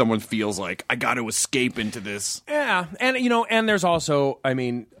where someone feels like I got to escape into this. Yeah, and and there's also, I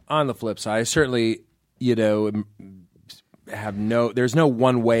mean, on the flip side, I certainly there's no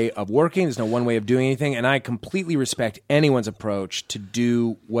one way of working. There's no one way of doing anything, and I completely respect anyone's approach to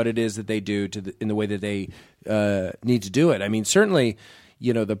do what it is that they do in the way that they need to do it. I mean, certainly,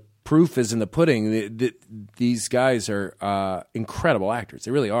 the proof is in the pudding. These guys are incredible actors.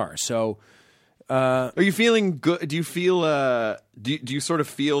 They really are. So. Are you feeling good? Do you feel? Do you sort of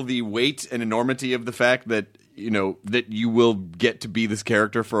feel the weight and enormity of the fact that that you will get to be this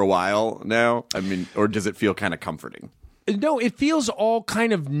character for a while now? I mean, or does it feel kind of comforting? No, it feels all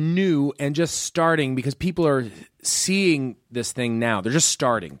kind of new and just starting because people are seeing this thing now. They're just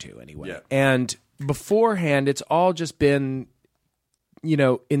starting to anyway. Yeah. And beforehand, it's all just been,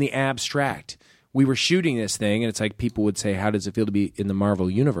 in the abstract. we were shooting this thing, and it's like people would say, how does it feel to be in the Marvel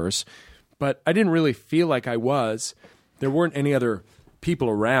universe? But I didn't really feel like I was. There weren't any other people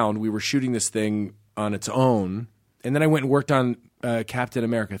around. We were shooting this thing on its own. And then I went and worked on Captain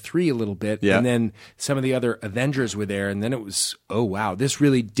America 3 a little bit. Yeah. And then some of the other Avengers were there. And then it was, oh, wow, this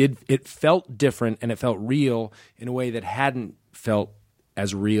really did, it felt different and it felt real in a way that hadn't felt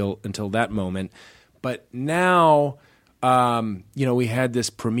as real until that moment. But now, we had this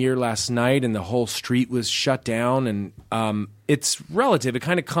premiere last night and the whole street was shut down. And it's relative. It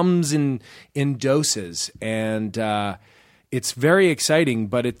kind of comes in doses. And it's very exciting,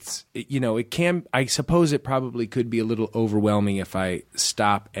 but it can, I suppose it probably could be a little overwhelming if I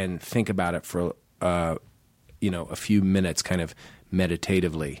stop and think about it for, a few minutes kind of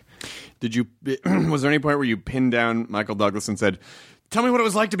meditatively. Was there any point where you pinned down Michael Douglas and said, tell me what it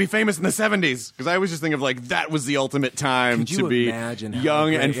was like to be famous in the 70s? Because I always just think of like that was the ultimate time to be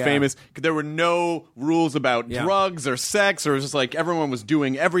young and famous. There were no rules about drugs or sex, or it was just like everyone was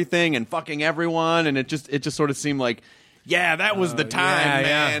doing everything and fucking everyone, and it just sort of seemed like, yeah, that was the time,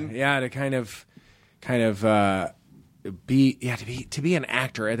 man. Yeah, to kind of be an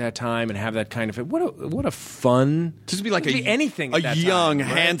actor at that time and have that kind of what a fun, just be like anything, a young,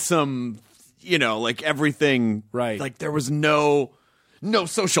 handsome, like everything, right? Like there was no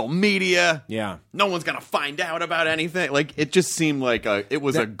social media. Yeah, no one's gonna find out about anything. Like it just seemed like it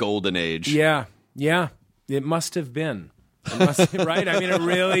was a golden age. Yeah, it must have been. Right? I mean, it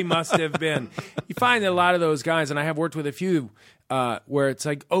really must have been. You find that a lot of those guys, and I have worked with a few, where it's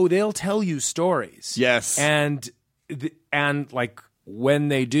like, oh, they'll tell you stories. Yes. And like when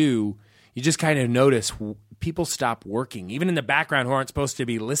they do, you just kind of notice people stop working, even in the background who aren't supposed to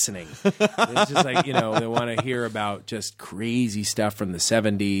be listening. It's just like, they want to hear about just crazy stuff from the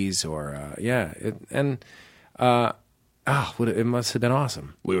 70s or, it must have been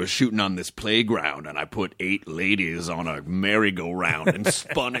awesome. We were shooting on this playground, and I put 8 ladies on a merry-go-round and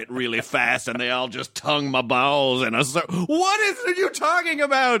spun it really fast, and they all just tongue my balls. And what is it you talking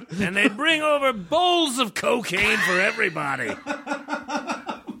about? And they'd bring over bowls of cocaine for everybody.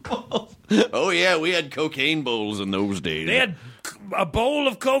 Oh, yeah, we had cocaine bowls in those days. They had a bowl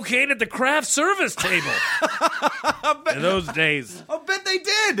of cocaine at the craft service table. In those days. I bet they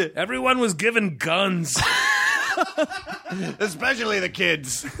did. Everyone was given guns. Especially the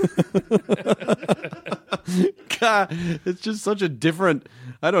kids. God, it's just such a different,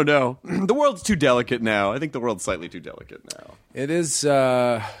 I don't know. The world's too delicate now. I think the world's slightly too delicate now. It is,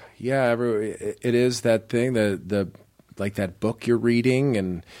 it is that thing, the like that book you're reading,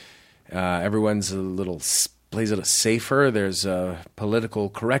 and everyone's plays it safer. There's political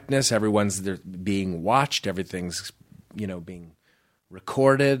correctness. Everyone's being watched. Everything's, being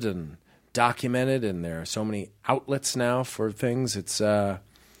recorded and documented, and there are so many outlets now for things. It's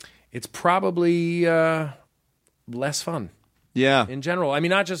probably less fun. Yeah. In general. I mean,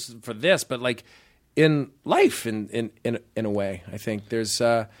 not just for this, but like in life in a way. I think there's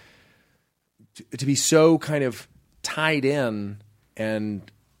to be so kind of tied in and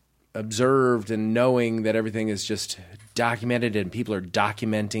observed and knowing that everything is just documented and people are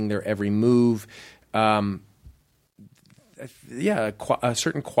documenting their every move. A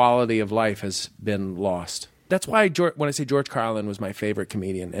certain quality of life has been lost. That's why when I say George Carlin was my favorite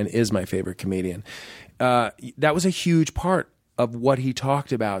comedian and is my favorite comedian, that was a huge part of what he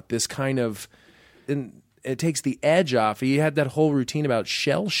talked about. This kind of, it takes the edge off. He had that whole routine about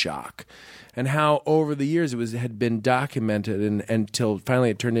shell shock and how over the years it had been documented until finally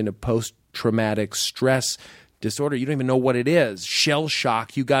it turned into post-traumatic stress disorder. You don't even know what it is. Shell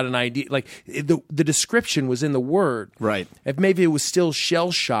shock. You got an idea. Like the description was in the word. Right. If maybe it was still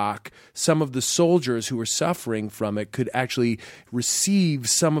shell shock, some of the soldiers who were suffering from it could actually receive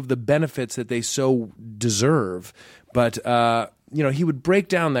some of the benefits that they so deserve. But he would break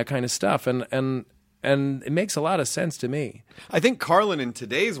down that kind of stuff, and it makes a lot of sense to me. I think Carlin in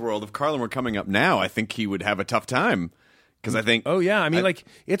today's world, if Carlin were coming up now, I think he would have a tough time because I think. Oh yeah, I mean,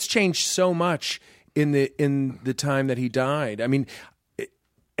 it's changed so much in the time that he died. I mean,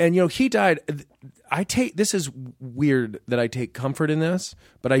 and he died. This is weird that I take comfort in this,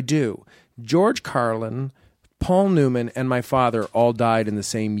 but I do. George Carlin, Paul Newman, and my father all died in the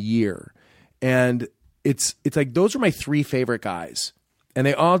same year, and it's like those are my 3 favorite guys, and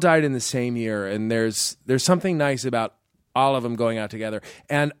they all died in the same year. And there's something nice about all of them going out together.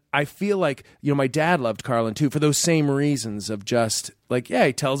 And I feel like, my dad loved Carlin too for those same reasons of just like,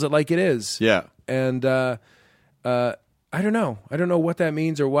 he tells it like it is. Yeah. And I don't know what that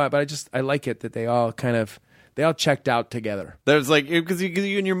means or what, but I like it that they all kind of they all checked out together. There's like, because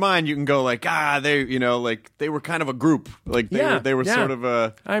you in your mind you can go like, they, like they were kind of a group, like they were sort of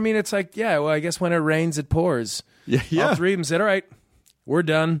a. I mean, it's like, well, I guess when it rains, it pours. Yeah. All three of them said, "All right, we're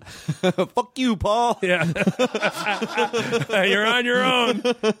done." Fuck you, Paul. Yeah, you're on your own.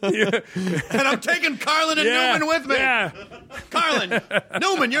 And I'm taking Carlin and Newman with me. Yeah, Carlin,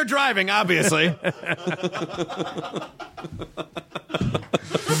 Newman, you're driving, obviously.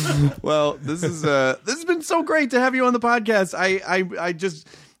 Well, this has been so great to have you on the podcast. I just,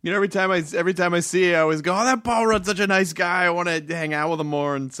 every time I see you, I always go, "Oh, that Paul Rudd's such a nice guy. I want to hang out with him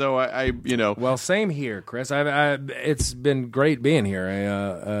more." And so I. Well, same here, Chris. It's been great being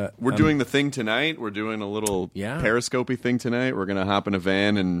here. We're doing the thing tonight. We're doing a little Periscopey thing tonight. We're gonna hop in a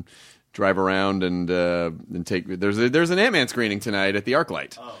van and drive around and take. There's an Ant-Man screening tonight at the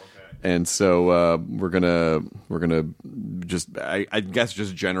ArcLight. Oh, okay. And so we're gonna just I guess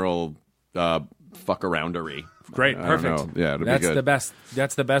just general fuck aroundery. Great, perfect. Yeah, it'll that's be good. the best.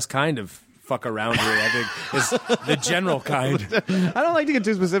 That's the best kind of fuck aroundery. I think is the general kind. I don't like to get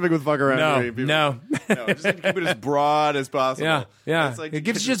too specific with fuck aroundery. No. Just like to keep it as broad as possible. Yeah. Like, it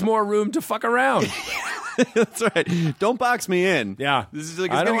gives you just more room to fuck around. That's right. Don't box me in. Yeah, this is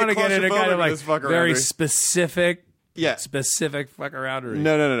like, I don't want to get into kind of like very specific. Yeah, specific fuck arounder.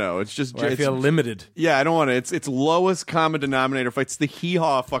 No. It's just I feel limited. Yeah, I don't want to. It's lowest common denominator fight. It's the hee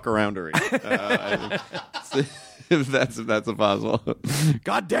haw fuck aroundery. If that's impossible.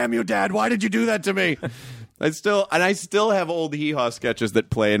 God damn you, Dad! Why did you do that to me? I still have old hee haw sketches that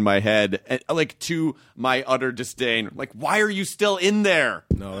play in my head, like to my utter disdain. Like, why are you still in there?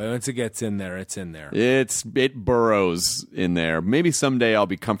 No, once it gets in there, it's in there. It burrows in there. Maybe someday I'll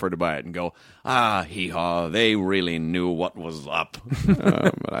be comforted by it and go, hee haw, they really knew what was up.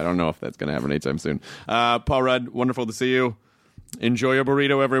 But I don't know if that's going to happen anytime soon. Paul Rudd, wonderful to see you. Enjoy your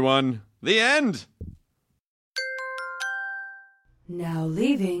burrito, everyone. The end. Now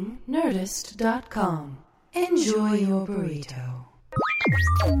leaving Nerdist.com. Enjoy your burrito.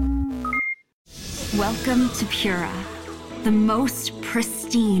 Welcome to Pura, the most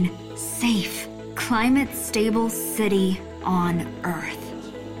pristine, safe, climate-stable city on Earth.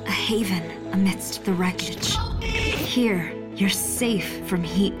 A haven amidst the wreckage. Here, you're safe from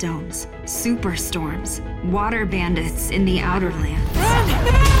heat domes, superstorms, water bandits in the outer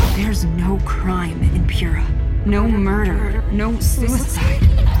lands. There's no crime in Pura. No murder, no suicide.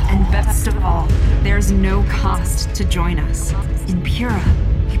 And best of all, there's no cost to join us. In Pura,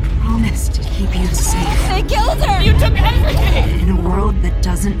 we promise to keep you safe. They killed her! You took everything! In a world that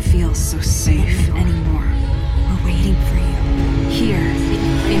doesn't feel so safe anymore, we're waiting for you. Here,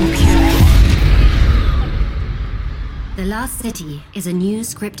 in Pura. The Last City is a new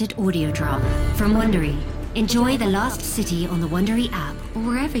scripted audio drama from Wondery. Enjoy The Last City on the Wondery app or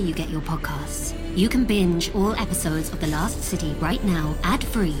wherever you get your podcasts. You can binge all episodes of The Last City right now,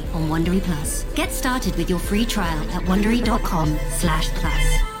 ad-free on Wondery Plus. Get started with your free trial at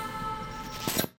Wondery.com/plus.